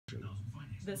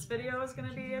This video is going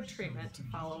to be a treatment to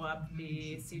follow up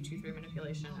the C2-3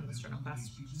 manipulation and the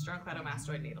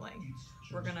sternocleidomastoid needling.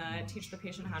 We're going to teach the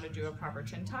patient how to do a proper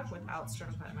chin tuck without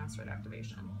sternocleidomastoid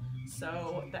activation.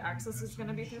 So the axis is going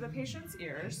to be through the patient's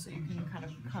ears, so you can kind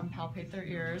of come palpate their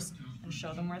ears and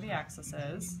show them where the axis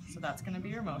is. So that's going to be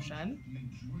your motion.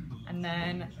 And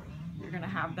then you're going to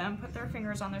have them put their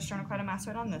fingers on their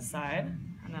sternocleidomastoid on this side,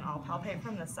 and then I'll palpate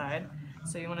from this side.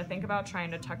 So you want to think about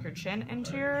trying to tuck your chin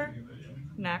into your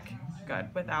neck, good,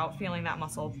 without feeling that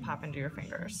muscle pop into your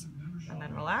fingers. And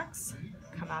then relax,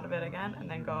 come out of it again, and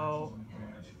then go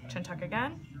chin tuck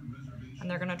again. And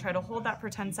they're gonna try to hold that for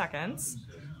 10 seconds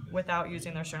without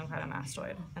using their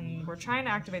sternocleidomastoid. And we're trying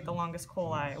to activate the longus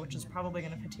colli, which is probably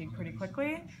gonna fatigue pretty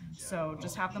quickly. So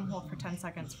just have them hold for 10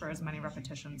 seconds for as many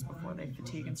repetitions before they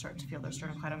fatigue and start to feel their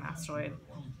sternocleidomastoid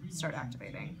start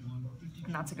activating.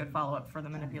 And that's a good follow-up for the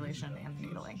manipulation and the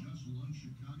needling.